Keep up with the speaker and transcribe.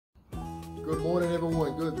Good morning,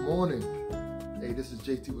 everyone. Good morning. Hey, this is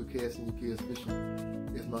JT with Casting Your Kids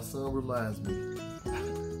Fishing. As my son reminds me,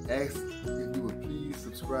 ask if you would please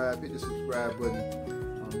subscribe, hit the subscribe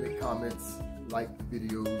button, make comments, like the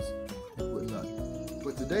videos, and whatnot.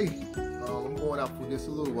 But today, I'm going out for this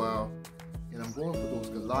a little while, and I'm going for those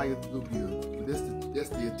Goliath bluegills. But that's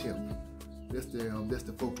the attempt. That's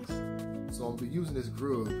the focus. So I'm gonna be using this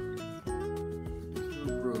grub. This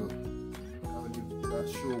little grub. I'm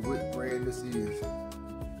not sure what brand this is,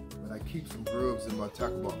 but I keep some grubs in my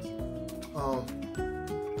tackle box.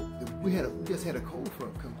 We just had a cold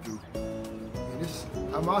front come through,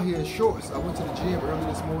 and I'm out here in shorts. I went to the gym early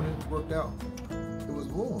this morning, worked out. It was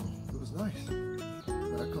warm. It was nice.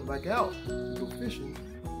 But I come back out to go fishing,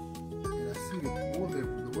 and I see the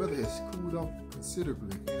weather has cooled off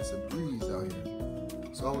considerably, and it's a breeze out here.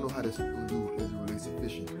 So I don't know how this is going to do as it relates to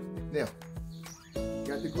fishing. Now,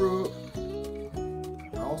 got the grub.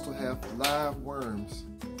 I also have live worms,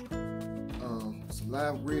 some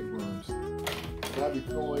live red worms. So I'll be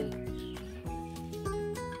throwing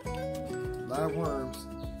live worms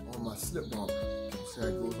on my slip bump. See how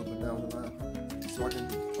it goes up and down the line, so I can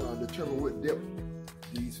determine what depth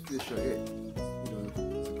these fish are at. You know,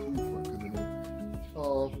 it's a cool front coming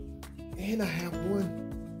in. And I have one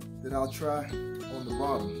that I'll try on the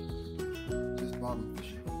bottom, just bottom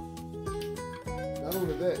fishing. Not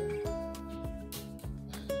only that,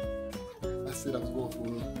 I said I was going for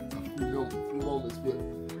a few moments, but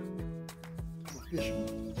I'm a fisherman.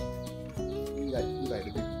 We like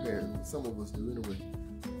to be prepared. Some of us do anyway.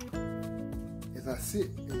 As I sit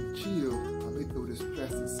and chill, I may throw this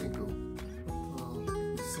plastic Cinco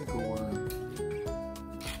worm,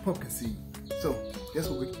 pumpkin seed. So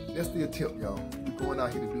that's the attempt, y'all. We're going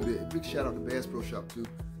out here to do that. Big shout out to Bass Pro Shop too.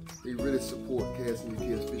 They really support Casting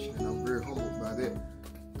Your Kids Fishing, and I'm very humbled by that.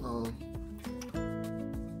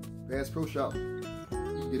 Bass Pro Shop, you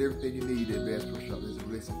can get everything you need at Bass Pro Shop as it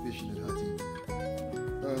relates to fishing and hunting.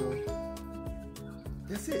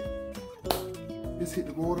 That's it. Just hit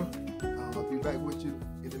the water. I'll be back with you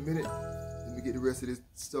in a minute. Let me get the rest of this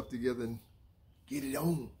stuff together and get it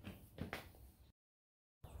on.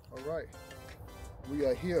 All right, we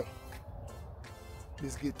are here.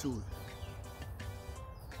 Let's get to it.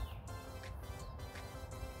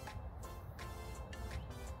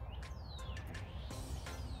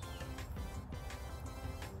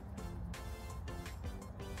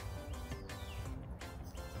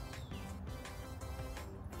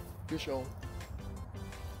 Fish on.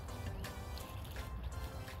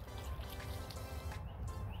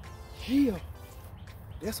 Yeah,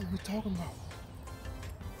 that's what we're talking about.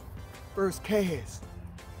 First cast.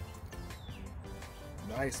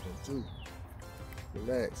 Nice one too.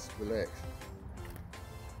 Relax, relax.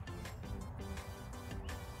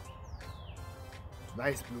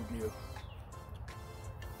 Nice bluegill.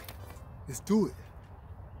 Let's do it.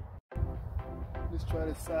 Let's try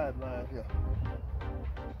this sideline here.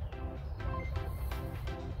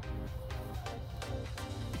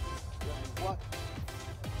 What?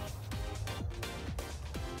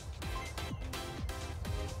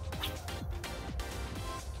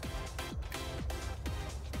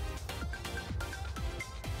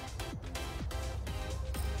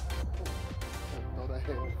 Thought I had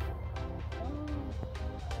it.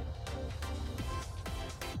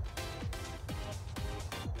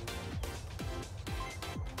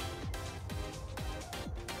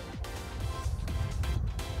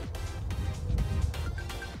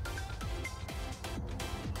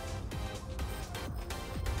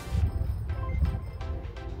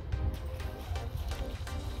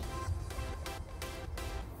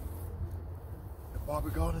 Bobby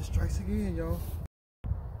Garland strikes again, y'all.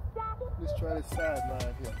 Let's try this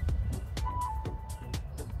sideline here.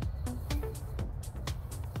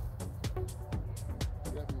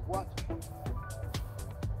 You got me watching.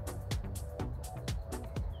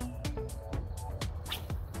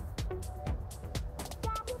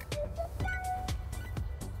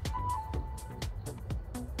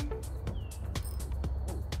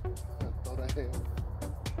 I thought I had it.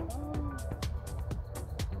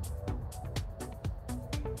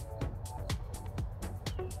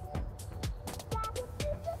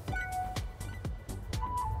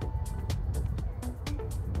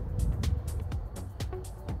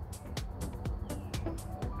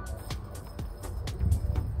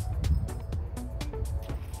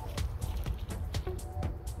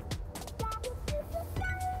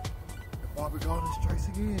 Bobby Garland strikes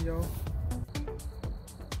again, y'all.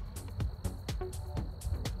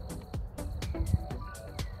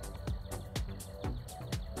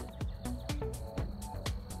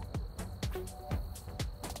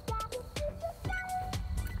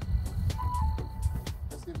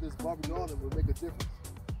 this Barbie Garland will make a difference.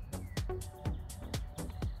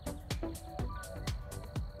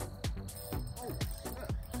 Oh,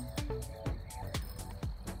 snap.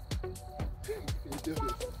 It did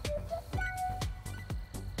this.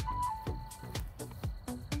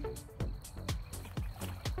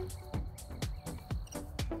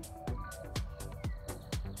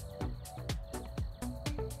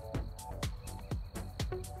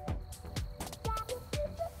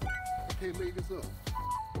 Can't make this up.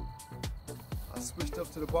 I switched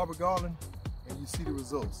up to the Barbie Garland and you see the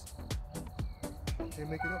results. Can't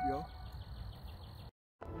make it up, y'all.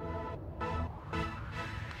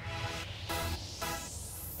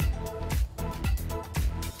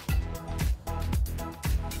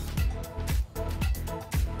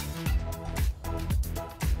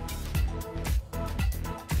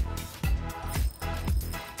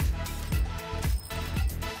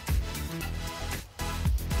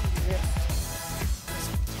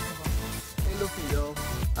 Y'all,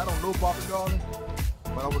 I don't know Barbie Garland,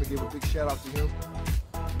 but I want to give a big shout out to him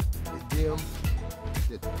and them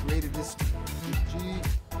that created this jig,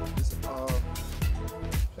 this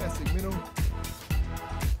plastic minnow.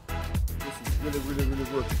 This is really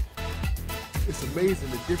working. It's amazing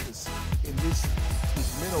the difference in this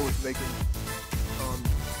minnow is making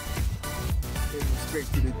in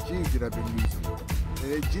respect to the jig that I've been using.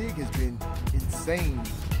 And that jig has been insane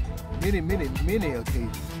many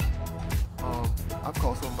occasions. I've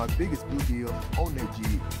caught some of my biggest bluegills on that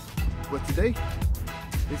jig. But today,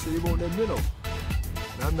 they said they want that minnow.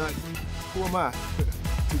 And I'm not, who am I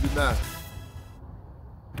to deny?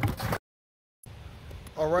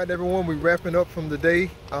 All right, everyone, we're wrapping up from the day.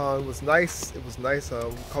 It was nice. We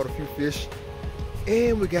caught a few fish.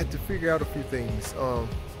 And we got to figure out a few things.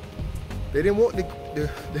 They didn't want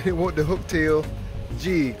the hooktail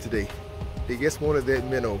jig today. They just wanted that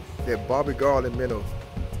minnow, that Barbie Garland minnow.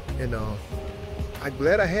 And I'm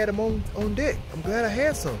glad I had them on deck. I'm glad I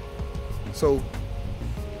had some. So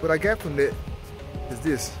what I got from that is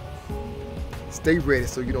this: stay ready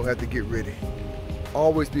so you don't have to get ready.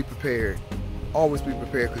 Always be prepared. Always be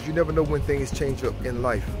prepared, because you never know when things change up in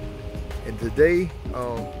life. And today,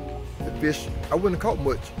 the fish, I wouldn't have caught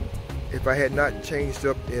much if I had not changed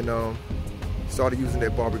up and started using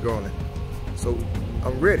that Barbie Garland. So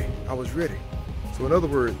I'm ready. I was ready. So in other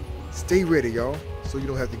words, stay ready, y'all, so you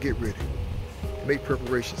don't have to get ready. Make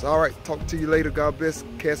preparations. All right, talk to you later. God bless.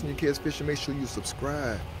 Casting your kids fishing. Make sure you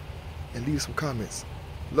subscribe and leave some comments.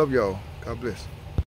 Love y'all. God bless.